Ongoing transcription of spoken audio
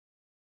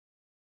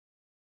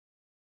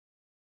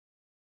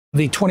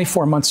The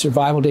 24-month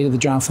survival data that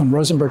Jonathan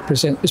Rosenberg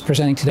is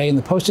presenting today in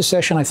the poster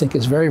session, I think,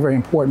 is very, very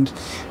important,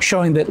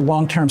 showing that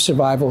long-term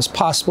survival is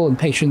possible in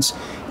patients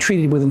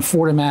treated with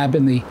enfortumab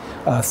in the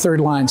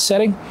third-line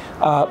setting.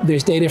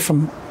 There's data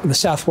from the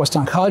Southwest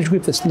Oncology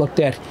group that's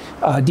looked at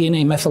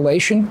DNA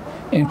methylation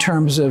in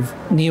terms of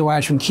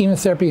neoadjuvant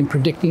chemotherapy and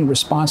predicting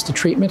response to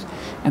treatment.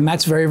 And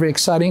that's very, very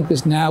exciting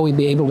because now we'd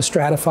be able to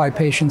stratify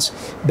patients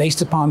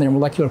based upon their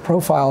molecular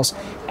profiles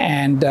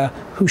and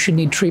who should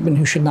need treatment,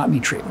 who should not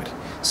need treatment.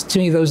 So to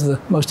me, those are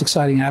the most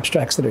exciting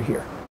abstracts that are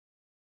here.